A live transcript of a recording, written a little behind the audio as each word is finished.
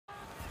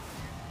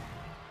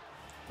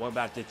Welcome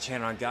back to the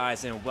channel,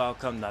 guys, and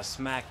welcome to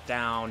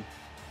Smackdown.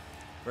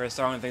 We're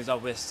starting things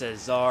off with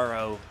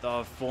Cesaro,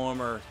 the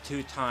former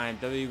two-time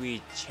WWE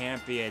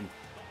champion.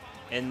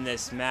 In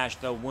this match,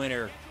 the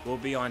winner will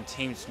be on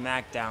Team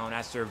Smackdown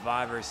at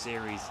Survivor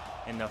Series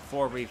in the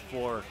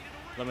 4v4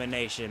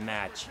 elimination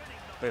match.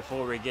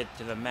 Before we get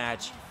to the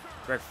match,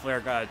 Ric Flair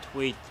got a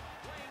tweet.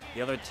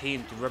 The other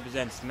team to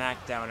represent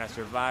Smackdown at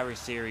Survivor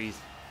Series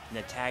in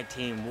the Tag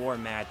Team War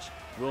match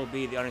will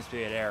be the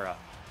Undisputed Era.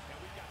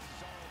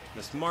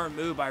 The smart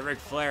move by Ric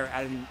Flair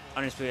at an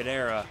Undisputed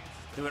Era.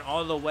 They went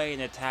all the way in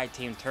the tag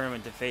team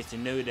tournament to face the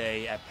New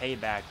Day at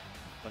Payback,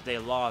 but they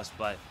lost.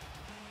 But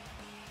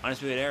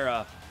Undisputed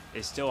Era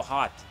is still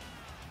hot.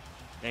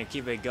 They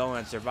keep it going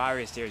at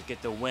Survivor Series,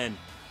 get the win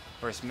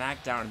for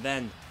SmackDown, and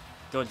then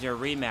go into a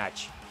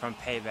rematch from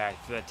Payback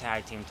for the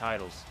tag team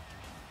titles.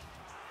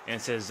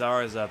 And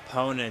Cesaro's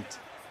opponent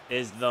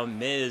is The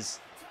Miz,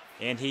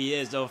 and he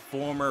is a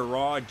former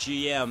Raw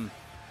GM.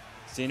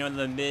 So you know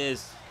The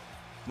Miz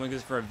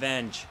wins for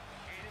revenge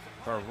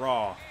for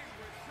Raw,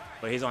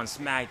 but he's on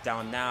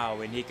SmackDown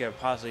now, and he could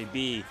possibly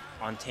be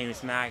on Team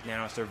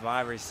SmackDown on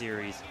Survivor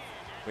Series,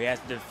 where he has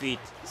to defeat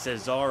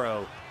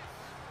Cesaro.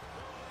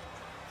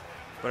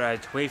 But a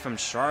tweet from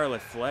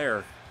Charlotte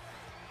Flair: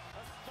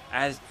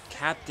 as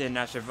captain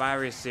at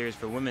Survivor Series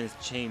for women's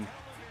team,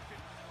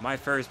 my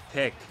first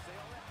pick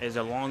is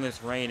the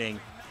longest reigning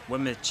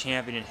women's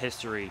champion in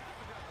history,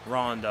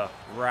 Ronda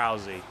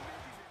Rousey.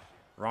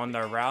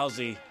 Ronda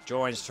Rousey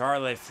joins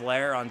Charlotte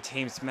Flair on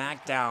Team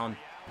SmackDown,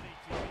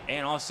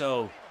 and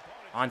also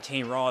on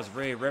Team Raw's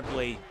Rhea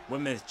Ripley,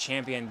 women's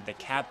champion, the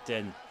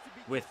captain,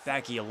 with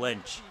Becky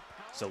Lynch.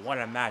 So what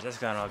a match that's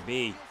gonna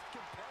be.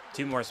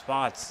 2 more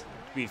spots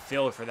to be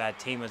filled for that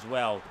team as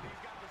well.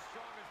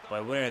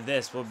 But winner of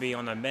this will be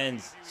on the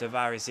men's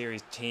Survivor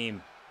Series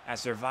team at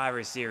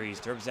Survivor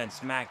Series to represent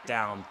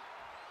SmackDown.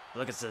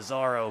 Look at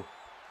Cesaro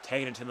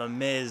taking it to The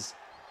Miz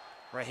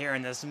right here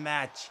in this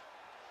match.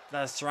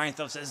 The strength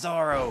of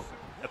Cesaro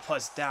that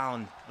puts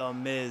down The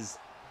Miz.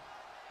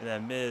 And The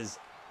Miz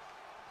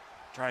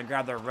trying to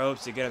grab the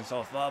ropes to get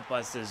himself up,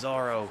 but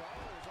Cesaro,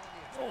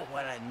 oh,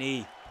 what a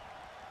knee.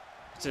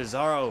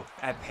 Cesaro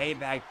at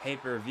Payback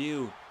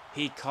pay-per-view,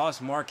 he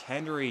cost Mark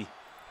Henry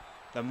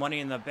the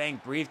Money in the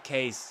Bank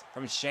briefcase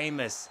from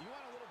Sheamus.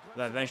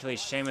 But eventually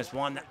Sheamus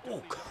won that.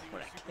 Oh, God,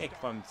 what a kick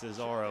from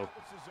Cesaro.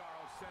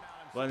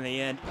 But in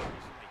the end,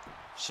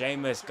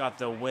 Sheamus got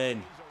the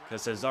win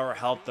because Cesaro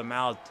helped them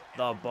out.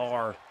 The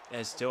Bar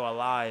is still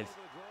alive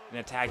in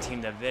the tag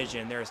team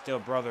division. They're still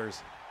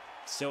brothers,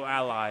 still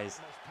allies.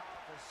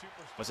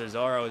 But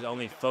Cesaro's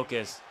only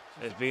focus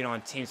is being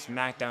on Team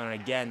SmackDown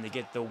again to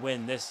get the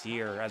win this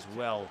year as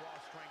well,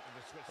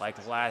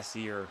 like last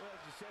year.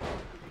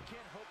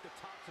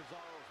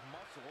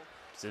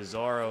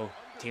 Cesaro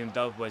teamed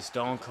up with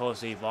Stone Cold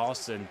Steve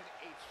Austin,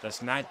 the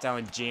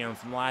SmackDown GM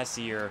from last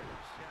year,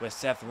 with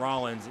Seth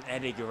Rollins and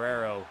Eddie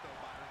Guerrero.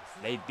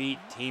 They beat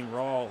Team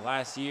Raw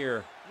last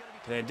year.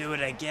 Can they do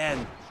it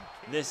again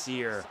this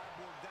year?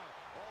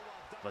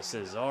 But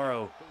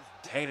Cesaro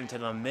taking to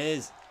The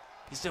Miz.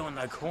 He's still in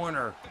the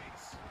corner.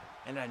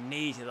 And a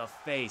knee to the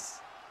face.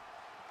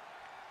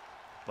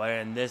 But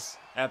in this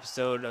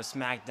episode of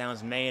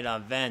SmackDown's main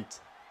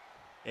event,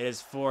 it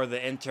is for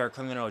the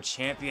Intercontinental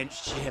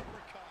Championship.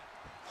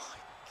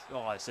 My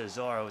God,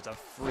 Cesaro is a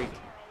freak.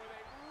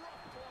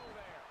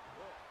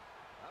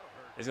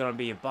 It's going to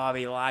be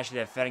Bobby Lashley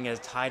defending his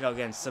title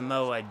against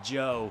Samoa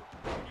Joe.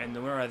 And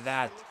the winner of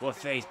that will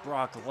face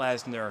Brock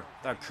Lesnar,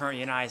 the current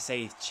United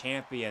States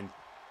champion.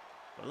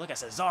 But look at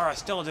Cesaro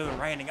still doing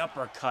raining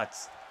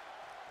uppercuts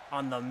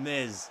on The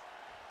Miz.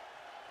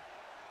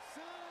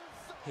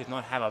 He does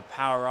not have a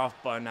power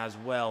off button as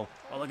well.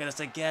 Oh, look at this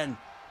again.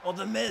 Oh,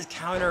 The Miz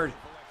countered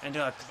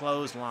into a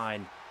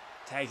clothesline.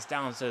 Takes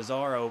down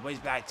Cesaro, but he's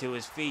back to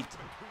his feet.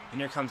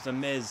 And here comes The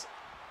Miz.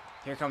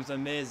 Here comes The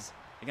Miz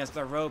against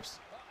the ropes.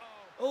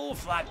 Oh,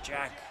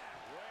 flapjack.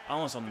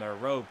 Almost on the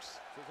ropes.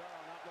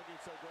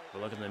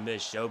 But look at The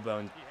Miz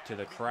showbone to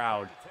the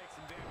crowd.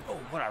 Oh,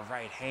 what a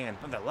right hand.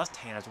 On the left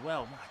hand as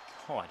well. My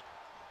God.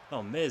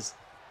 Oh, Miz.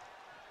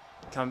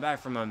 Come back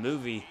from a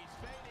movie.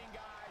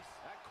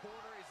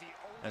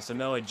 And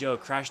Samoa Joe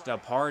crashed a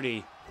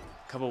party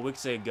a couple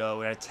weeks ago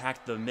and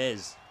attacked The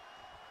Miz.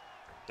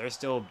 There's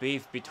still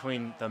beef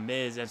between The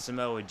Miz and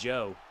Samoa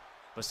Joe.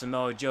 But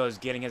Samoa Joe is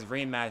getting his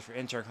rematch for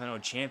Intercontinental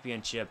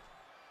Championship.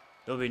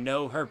 There'll be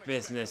no hurt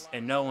business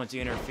and no one to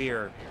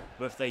interfere.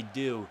 But if they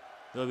do,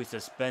 they'll be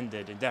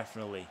suspended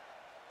indefinitely.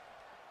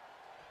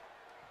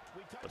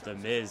 But The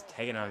Miz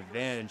taking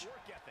advantage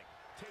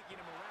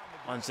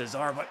on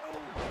Cesaro. But oh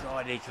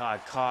God, he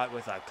got caught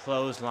with a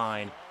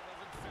clothesline.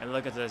 And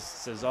look at this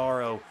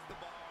Cesaro.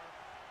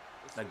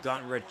 The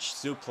Gauntlet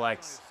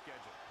suplex.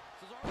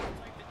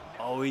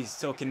 Oh, he's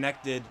still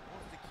connected.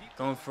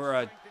 Going for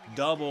a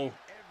double.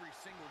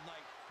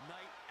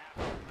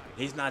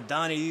 He's not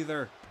done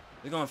either.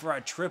 He's going for a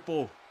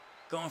triple.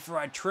 Going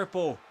for a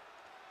triple.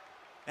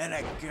 And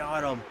it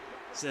got him.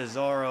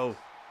 Cesaro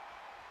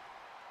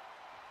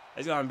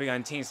is going to be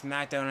on Team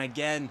SmackDown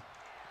again.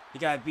 He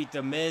got to beat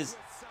The Miz.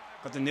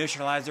 Got the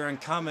neutralizer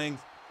incoming.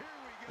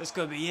 This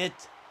could be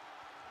it.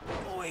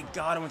 Oh, he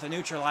got him with the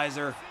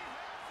neutralizer.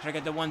 Can I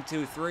get the 1,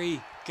 2,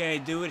 3? Can he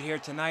do it here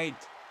tonight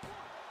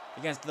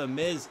against The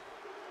Miz?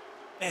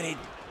 And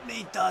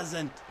he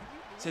doesn't.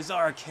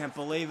 Cesaro can't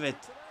believe it.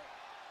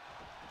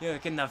 Yeah,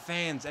 getting the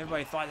fans.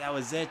 Everybody thought that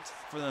was it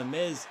for The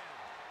Miz.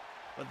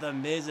 But The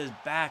Miz is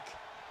back.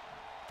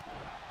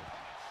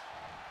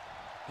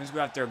 He's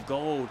going after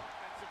gold.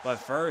 But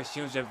first,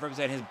 he wants to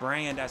represent his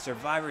brand at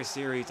Survivor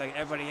Series like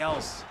everybody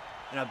else.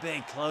 And a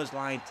big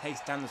clothesline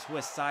takes down the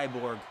Swiss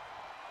Cyborg.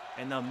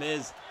 And The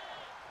Miz.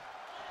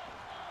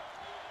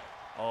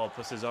 Oh,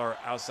 puts Cesaro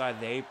outside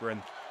the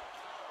apron.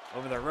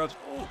 Over the ropes.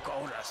 Oh,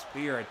 gold, a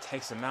spear. It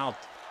takes him out.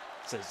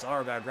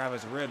 Cesaro got to grab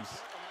his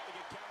ribs.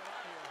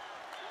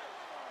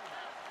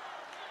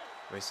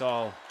 We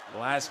saw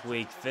last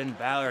week Finn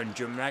Balor and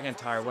Drew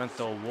McIntyre went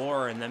to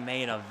war in the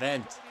main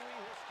event.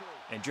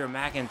 And Drew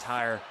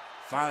McIntyre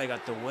finally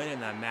got the win in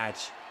that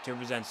match to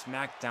represent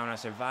Smackdown at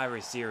Survivor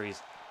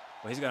Series.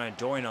 Well, he's going to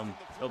join him.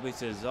 It'll be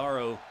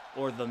Cesaro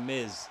or The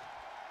Miz.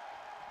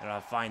 And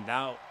I'll find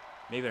out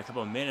maybe in a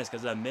couple of minutes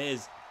because The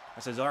Miz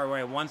and Cesaro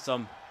where he wants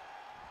him.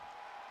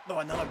 Oh,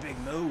 another big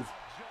move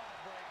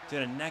to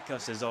the neck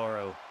of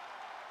Cesaro.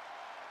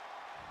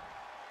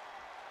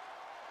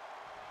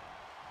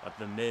 But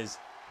The Miz,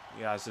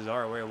 yeah,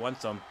 Cesaro where he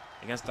wants him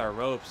against our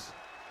ropes.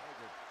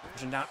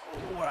 Pushing down.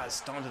 Oh, what a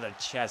stomp to the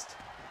chest.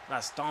 What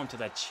a stomp to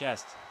the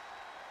chest.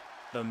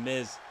 The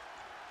Miz.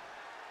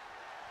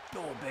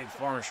 Oh, big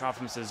forearm shot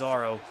from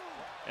Cesaro.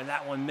 And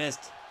that one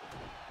missed.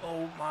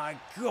 Oh my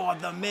God,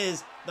 The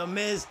Miz. The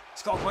Miz.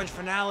 Skull Punch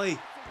finale.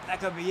 That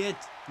could be it.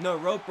 No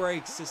rope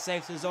breaks to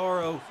save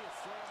Cesaro.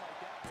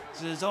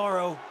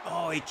 Cesaro.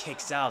 Oh, he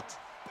kicks out.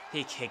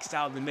 He kicks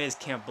out. The Miz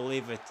can't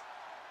believe it.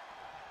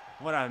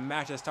 What a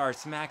match to start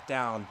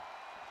SmackDown.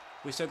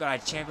 We still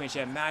got a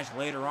championship match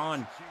later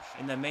on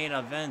in the main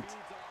event.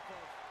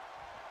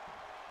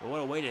 But what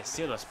a way to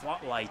seal the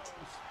spotlight.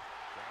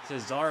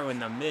 Cesaro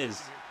and The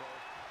Miz.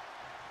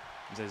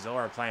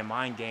 Cesaro playing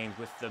mind games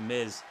with The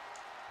Miz.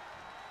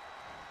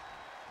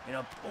 You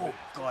know, oh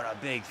God, a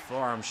big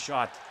forearm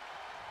shot.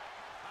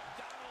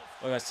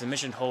 Look at a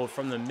submission hold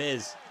from The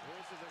Miz.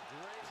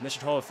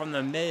 Submission hold from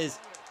The Miz.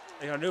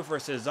 They're gonna do it for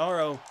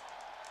Cesaro.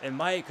 It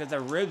might, because the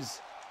ribs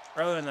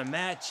earlier in the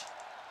match.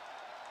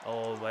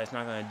 Oh, but it's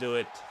not gonna do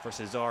it for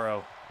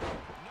Cesaro.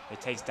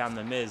 It takes down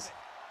The Miz.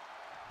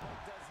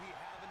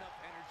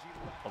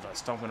 Oh, they're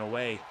stomping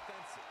away.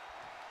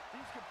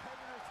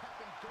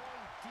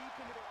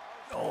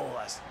 Oh,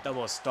 that's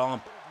double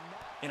stomp.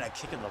 And a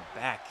kick in the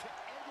back.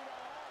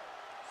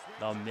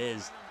 The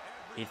Miz.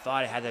 He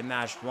thought he had the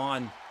match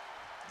won.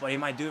 But he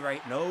might do it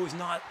right. No, he's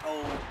not.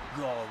 Oh,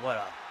 God, what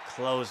a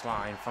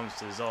clothesline from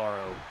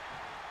Cesaro.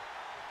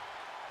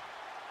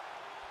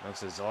 Look,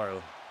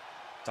 Cesaro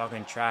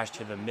talking trash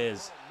to The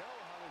Miz.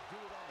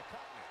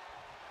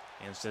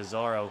 And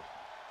Cesaro.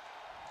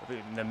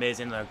 The Miz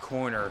in the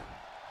corner.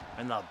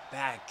 In the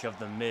back of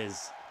The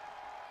Miz.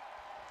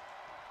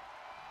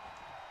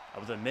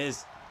 Of The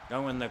Miz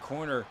going in the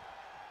corner.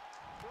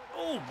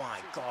 Oh my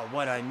God,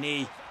 what a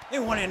knee. They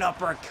want an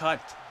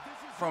uppercut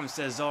from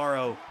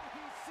Cesaro.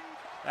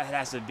 That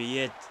has to be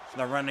it.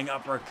 The running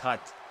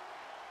uppercut.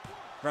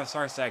 Ref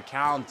starts to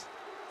count.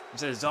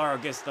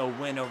 Cesaro gets the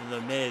win over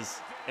The Miz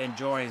and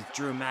joins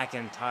Drew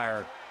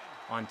McIntyre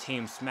on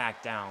Team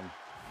SmackDown.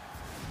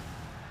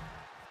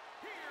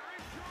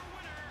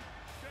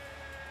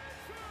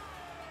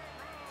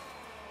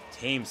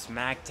 Team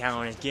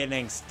SmackDown is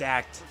getting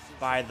stacked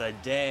by the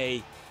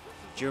day.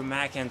 Drew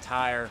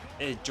McIntyre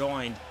is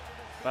joined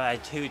by a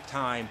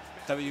two-time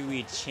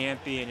WWE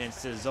champion in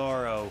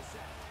Cesaro.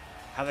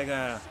 How are they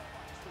gonna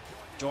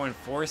join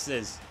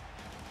forces?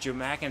 Drew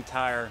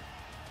McIntyre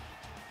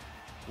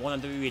won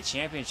the WWE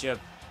Championship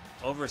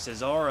over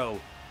Cesaro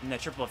in the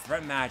triple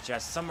threat match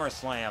at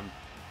SummerSlam.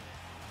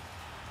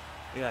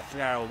 We gotta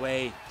figure out a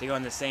way to go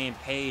on the same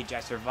page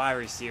at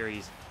Survivor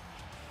Series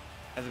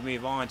as we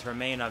move on to our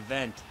main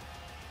event.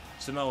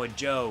 Samoa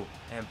Joe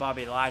and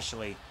Bobby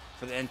Lashley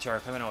for the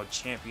Intercontinental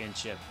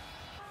Championship.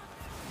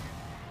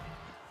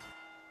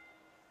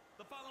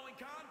 The following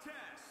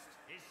contest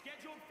is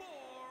scheduled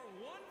for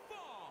one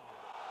fall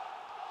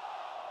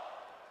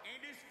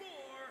and is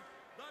for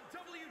the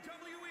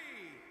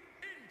WWE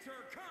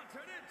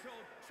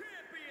Intercontinental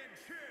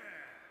Championship.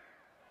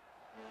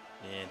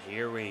 And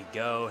here we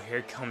go.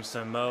 Here comes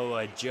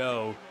Samoa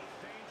Joe.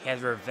 He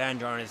has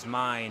revenge on his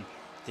mind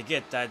to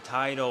get that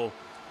title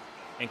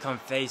and come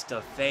face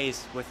to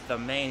face with the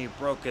man who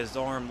broke his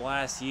arm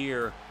last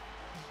year,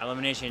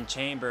 Elimination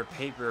Chamber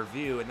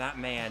pay-per-view, and that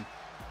man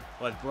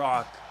was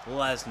Brock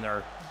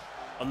Lesnar.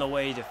 On the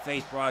way to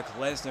face Brock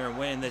Lesnar and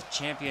win this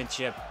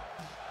championship,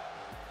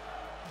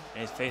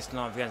 and he's facing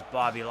off against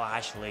Bobby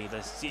Lashley, the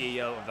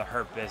CEO of the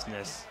Hurt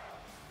Business.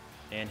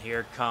 And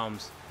here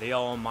comes the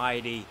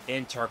almighty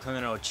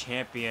Intercontinental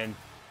Champion,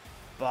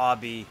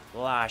 Bobby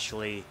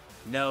Lashley.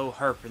 No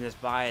Hurt Business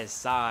by his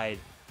side.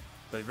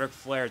 But Ric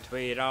Flair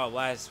tweeted out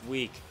last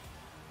week,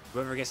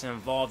 whoever gets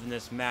involved in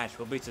this match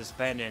will be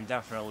suspended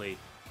indefinitely.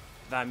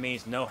 That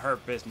means no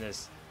hurt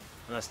business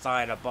on the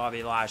side of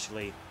Bobby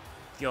Lashley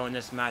going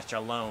this match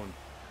alone.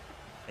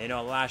 And you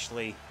know,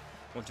 Lashley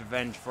wants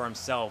revenge for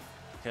himself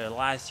because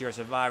last year's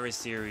Survivor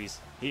Series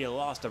he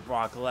lost to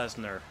Brock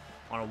Lesnar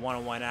on a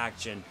one-on-one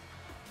action.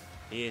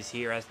 He is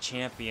here as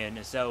champion,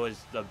 and so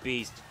is the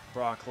Beast,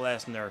 Brock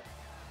Lesnar.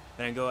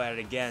 Gonna go at it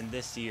again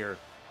this year.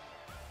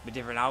 A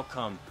different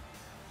outcome.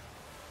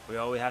 We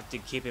always have to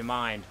keep in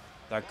mind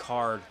the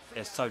card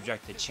is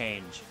subject to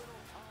change.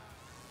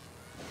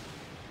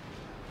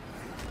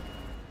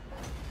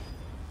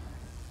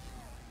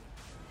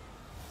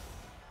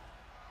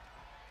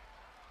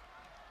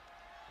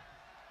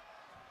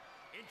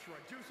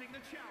 Introducing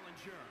the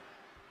challenger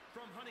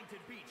from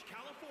Huntington Beach,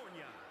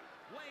 California,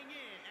 weighing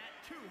in at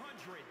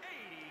 282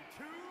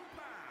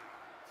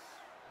 pounds,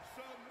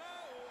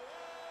 Samoa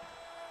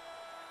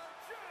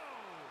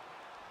Joe.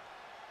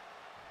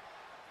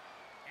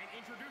 And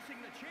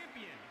introducing the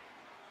champion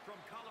from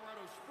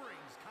Colorado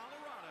Springs,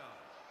 Colorado,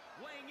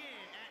 weighing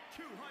in at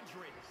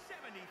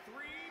 273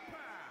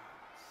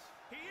 pounds.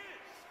 He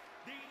is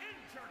the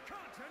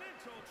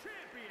Intercontinental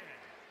Champion,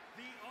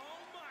 the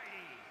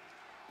almighty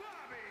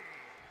Bobby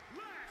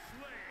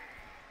Lashley.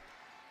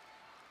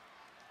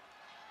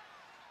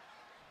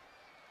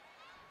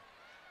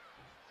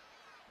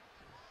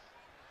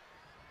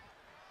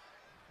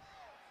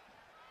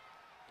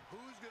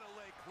 Who's going to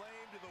lay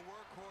claim to the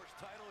workhorse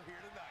title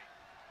here tonight?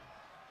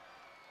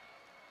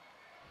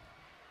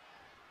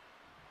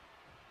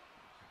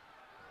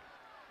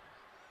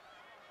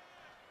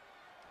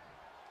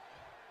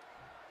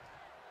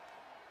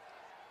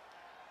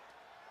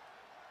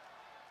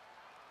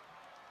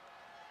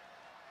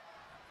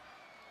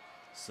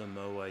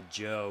 Samoa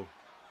Joe,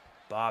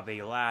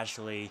 Bobby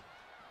Lashley,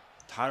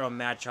 title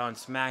match on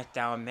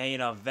Smackdown main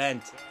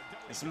event.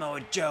 And Samoa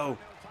Joe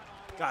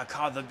got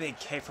caught the big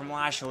kick from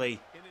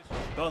Lashley.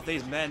 Both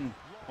these men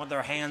want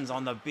their hands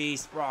on the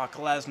Beast, Brock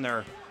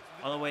Lesnar.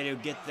 Only way to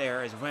get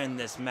there is win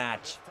this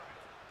match.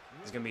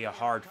 It's gonna be a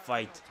hard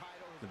fight.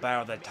 The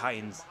Battle of the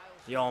Titans,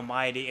 the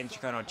almighty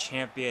Intercontinental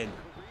Champion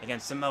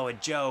against Samoa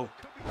Joe.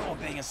 Oh,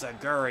 big and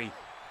Saguri.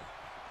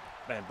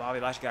 Man, Bobby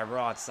Lashley got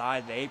raw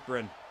outside the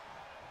apron.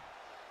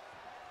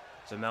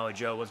 Samoa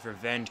Joe wants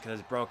revenge because of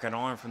his broken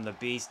arm from the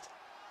Beast.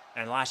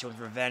 And Lashley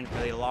wants revenge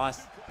because he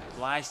lost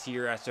last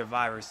year at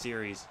Survivor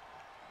Series.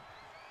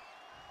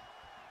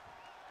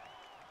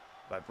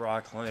 But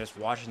Brock Lesnar just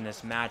watching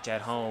this match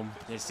at home,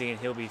 just seeing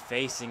he'll be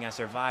facing at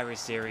Survivor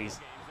Series.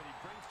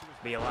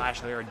 Be it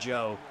Lashley or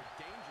Joe.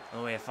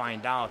 Only way to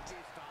find out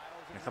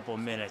in a couple of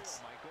minutes.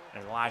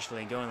 And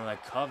Lashley going to the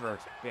cover.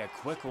 Be a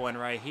quick one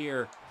right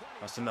here.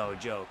 Oh, Samoa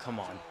Joe, come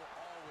on.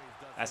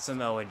 That's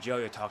Samoa Joe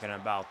you're talking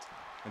about.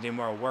 We'll do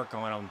more work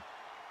on him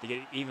to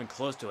get even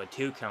close to a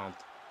 2 count.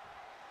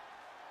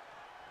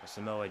 But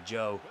Samoa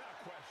Joe,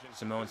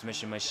 Samoan's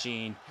Mission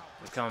Machine,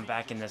 is coming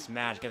back in this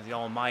match against the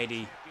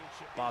almighty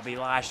Bobby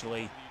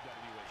Lashley.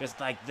 Just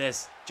like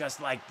this, just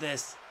like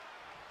this.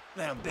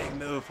 Then a big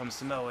move from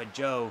Samoa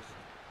Joe.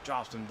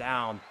 Drops him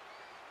down.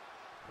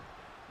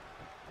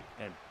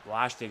 And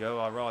Lashley go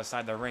all roll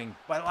inside the ring.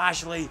 But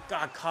Lashley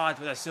got caught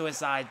with a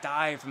suicide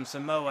dive from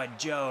Samoa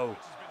Joe.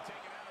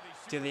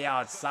 To the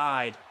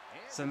outside.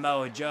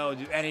 Samoa Joe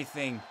do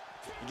anything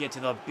to get to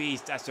the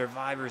Beast at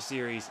Survivor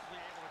Series.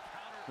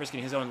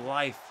 Risking his own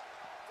life.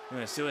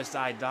 Doing a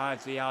suicide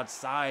dive to the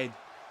outside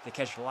to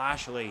catch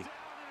Lashley.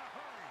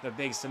 The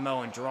big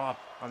Samoan drop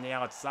on the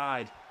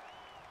outside.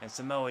 And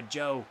Samoa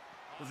Joe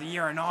with a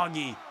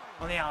Uranagi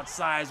on the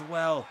outside as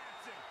well.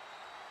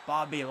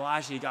 Bobby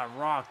Lashley got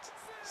rocked.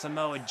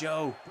 Samoa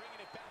Joe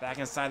back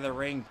inside the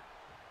ring.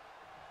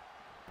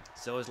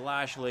 So is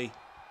Lashley.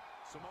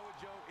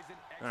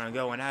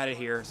 Going out of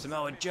here.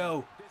 Samoa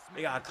Joe.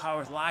 They got caught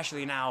with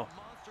Lashley now.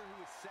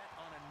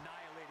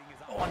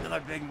 Oh,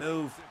 another big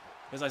move.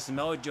 Just like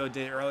Samoa Joe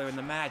did earlier in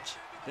the match.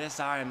 This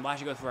time,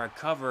 Lashley goes for a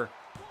cover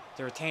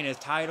to retain his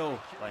title.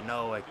 But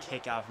no, a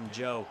kick out from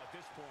Joe.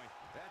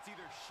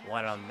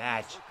 What a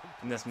match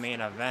in this main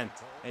event.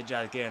 It's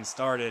just getting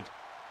started.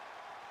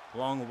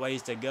 Long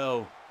ways to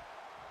go.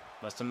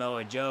 But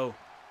Samoa Joe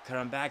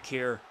coming back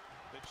here.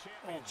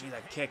 Oh, geez,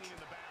 that kick.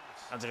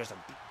 That's just a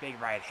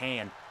big right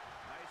hand.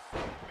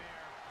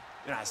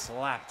 And a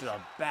slap to the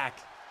back.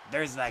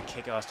 There's that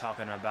kick I was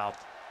talking about.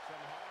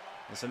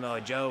 And Samoa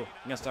Joe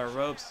against our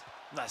ropes.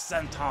 The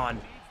senton.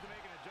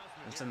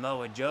 And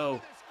Samoa Joe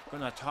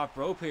going to the top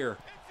rope here.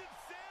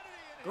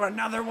 Going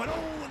another one.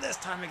 Oh, this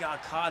time he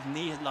got caught.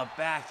 Knee in the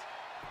back.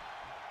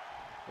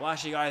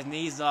 Lashley got his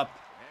knees up.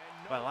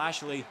 But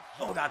Lashley,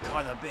 got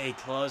caught in a big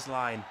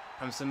clothesline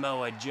from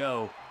Samoa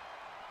Joe.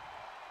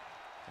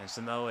 And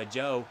Samoa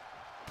Joe.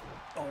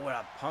 Oh, what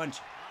a punch.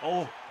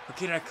 Oh,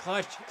 Kikita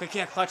clutch.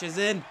 Kikita clutch is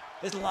in.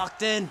 It's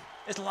locked in.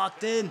 It's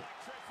locked in.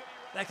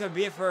 That could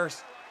be it for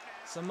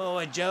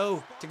Samoa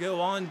Joe to go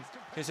on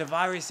to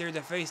Survivor Series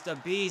to face the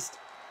Beast.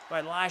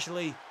 But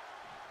Lashley.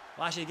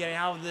 Lashley getting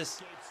out of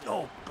this.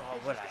 Oh, God,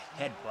 what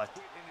a headbutt.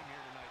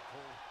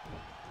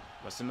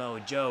 But Samoa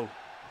Joe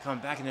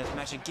coming back in this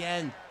match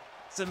again.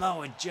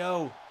 Samoa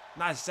Joe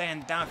not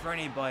standing down for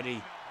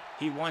anybody.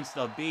 He wants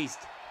the Beast.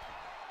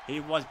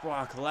 He wants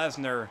Brock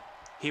Lesnar.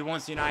 He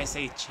wants the United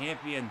States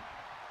Champion.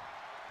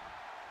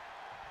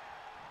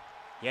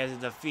 He has to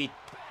defeat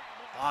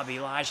Bobby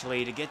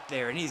Lashley to get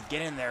there, and he's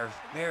getting there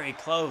very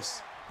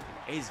close.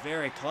 He's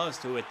very close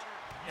to it.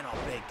 And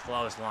a big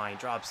clothesline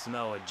drops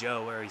Samoa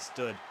Joe where he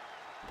stood.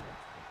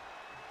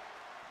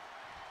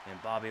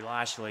 And Bobby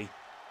Lashley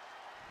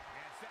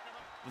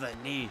with a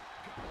knee.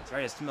 It's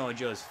right at Samoa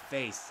Joe's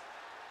face.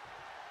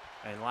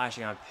 And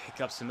Lashley gonna pick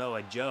up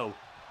Samoa Joe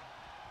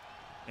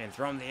and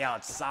throw him to the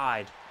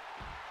outside,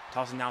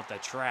 tossing out the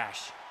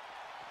trash.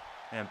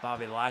 And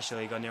Bobby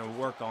Lashley gonna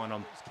work on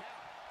him.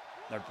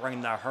 They're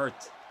bringing the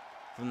Hurt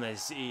from the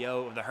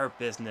CEO of the Hurt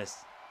Business.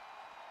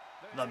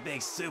 The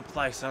big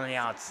suplex on the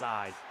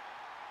outside.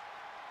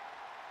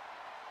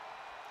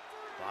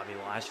 Bobby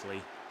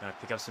Lashley gonna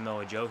pick up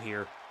Samoa Joe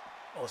here.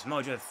 Oh,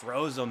 Samoa Joe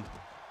throws him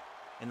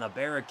in the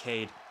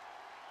barricade.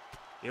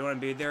 You want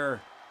to be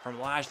there from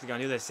Lashley.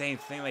 Gonna do the same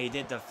thing like he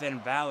did to Finn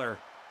Balor.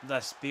 The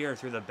spear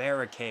through the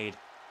barricade.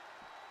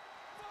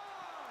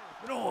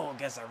 But oh,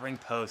 against the ring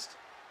post.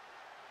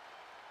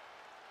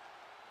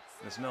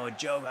 And Samoa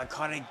Joe got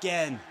caught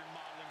again.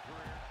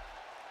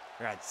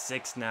 We're at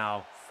 6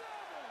 now.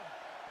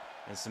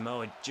 And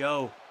Samoa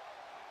Joe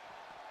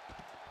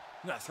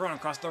got thrown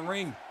across the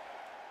ring.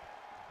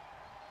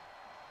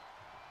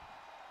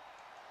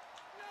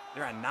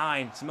 They're at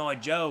 9. Samoa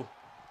Joe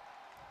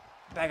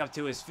back up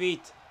to his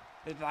feet.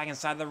 He's back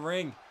inside the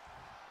ring.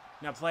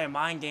 Now playing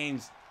mind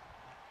games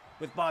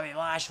with Bobby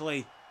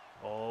Lashley.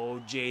 Oh,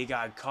 gee, he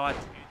got caught.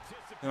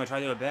 He's gonna try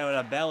to do a bed with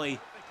a belly.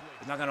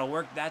 It's not gonna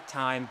work that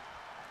time.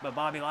 But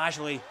Bobby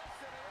Lashley,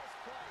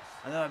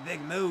 another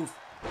big move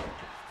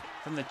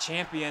from the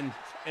champion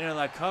into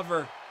the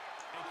cover.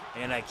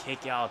 And a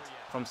kick out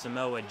from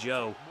Samoa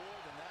Joe.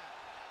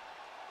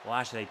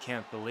 Lashley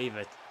can't believe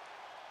it.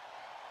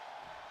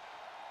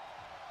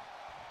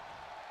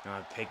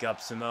 Gonna pick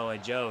up Samoa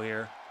Joe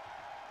here.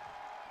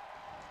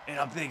 And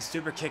a big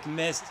super kick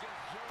missed.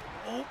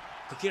 Oh,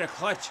 Coquina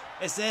clutch.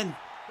 It's in.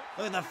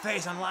 Look at the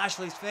face on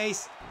Lashley's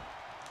face.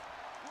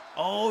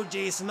 Oh,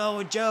 gee,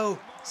 Samoa Joe.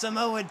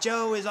 Samoa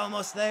Joe is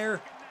almost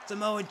there.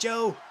 Samoa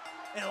Joe.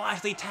 And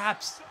Lashley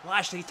taps.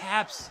 Lashley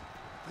taps.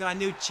 We got a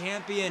new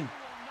champion.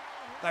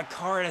 The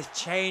card has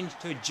changed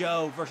to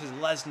Joe versus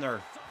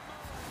Lesnar.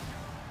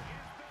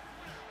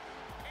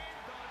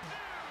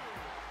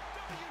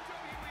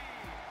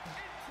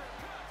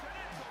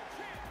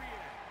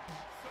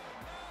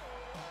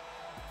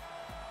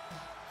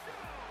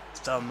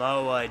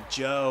 Samoa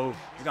Joe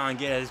is gonna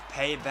get his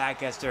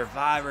payback at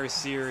Survivor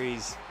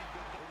Series.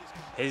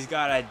 He's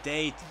got a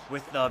date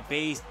with the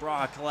Beast,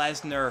 Brock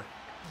Lesnar.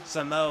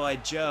 Samoa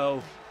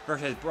Joe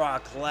versus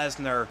Brock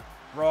Lesnar.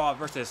 Raw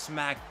versus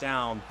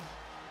Smackdown.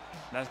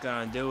 That's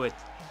gonna do it.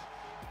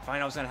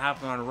 Find out what's gonna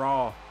happen on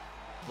Raw.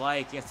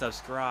 Like and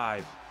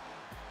subscribe.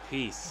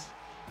 Peace.